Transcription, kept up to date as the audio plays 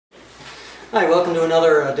Hi, welcome to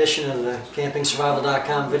another edition of the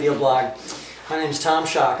CampingSurvival.com video blog. My name is Tom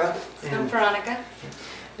Shaka. I'm Veronica.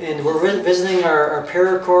 And we're visiting our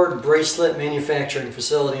Paracord bracelet manufacturing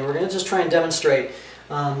facility. And we're going to just try and demonstrate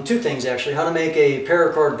two things actually, how to make a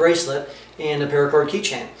Paracord bracelet and a Paracord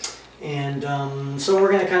keychain. And so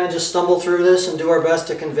we're going to kind of just stumble through this and do our best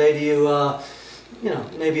to convey to you,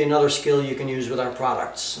 maybe another skill you can use with our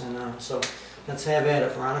products. And so let's have at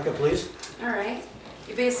it. Veronica, please. All right.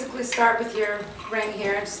 You basically start with your ring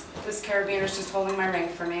here. This carabiner is just holding my ring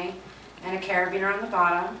for me, and a carabiner on the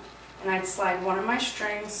bottom. And I'd slide one of my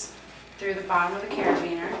strings through the bottom of the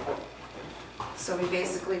carabiner. So we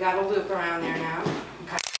basically got a loop around there now.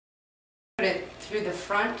 Okay. Put it through the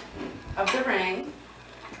front of the ring.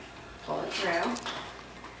 Pull it through.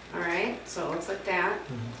 All right. So it looks like that.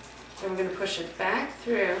 Then we're going to push it back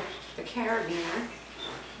through the carabiner.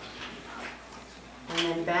 And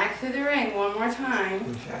then back through the ring one more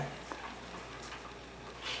time. Okay.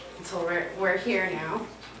 Until we're here now.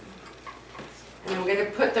 And then we're going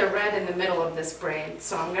to put the red in the middle of this braid.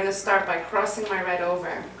 So I'm going to start by crossing my red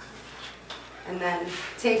over. And then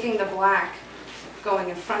taking the black, going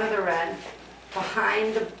in front of the red,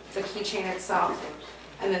 behind the keychain itself,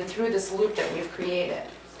 and then through this loop that we've created.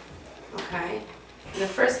 Okay? And the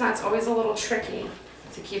first knot's always a little tricky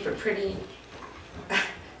to keep it pretty,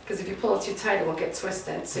 because if you pull it too tight it will get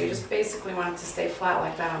twisted. So you just basically want it to stay flat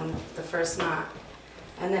like that on the first knot.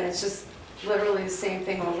 And then it's just literally the same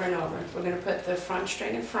thing over and over. We're going to put the front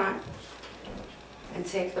string in front and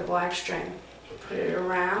take the black string, put it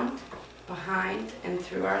around, behind, and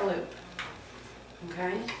through our loop.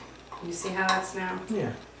 Okay? You see how that's now?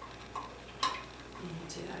 Yeah.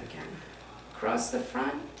 Do that again. Across the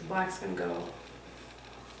front, the black's going to go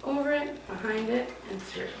over it, behind it, and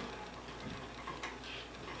through.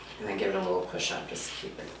 And then give it a little push up just to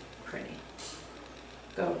keep it pretty.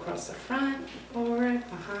 Go across the front, over it,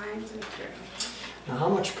 behind, and through. Now how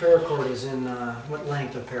much paracord is in, what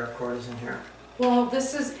length of paracord is in here? Well,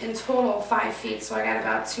 this is in total 5 feet, so I got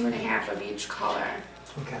about 2.5 of each color.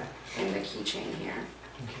 Okay. In the keychain here.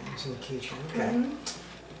 Okay, it's in the keychain. Okay.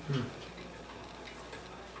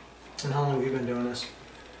 And how long have you been doing this?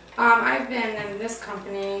 I've been in this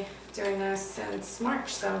company doing this since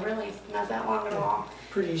March, so really not that long at all.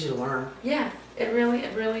 Pretty easy to learn. Yeah, it really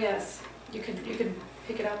is. You could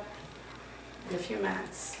pick it up in a few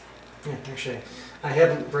minutes. Yeah, actually, I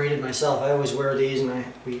haven't braided myself. I always wear these, and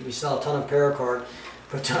we sell a ton of paracord,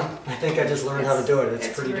 but I think I just learned how to do it. It's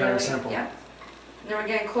pretty darn simple. Yep. And then we're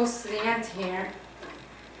getting close to the end here,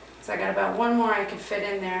 so I got about one more I could fit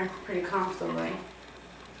in there pretty comfortably.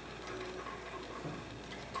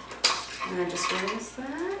 And I just release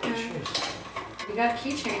that, and we got a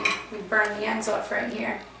keychain. We burn the ends off right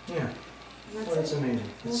here. Yeah. Well, that's amazing.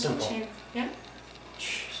 It's simple. Keychain. Yep.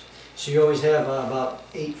 So you always have about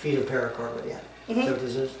 8 feet of paracord with you. Is that what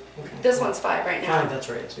this is? Okay. This one's 5 right now. 5, that's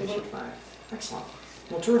right. It's 5. Excellent.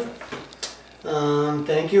 Well, terrific.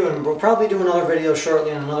 Thank you, and we'll probably do another video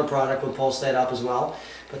shortly on another product. We'll post that up as well.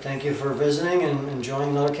 But thank you for visiting and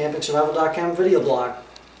enjoying another CampingSurvival.com video blog.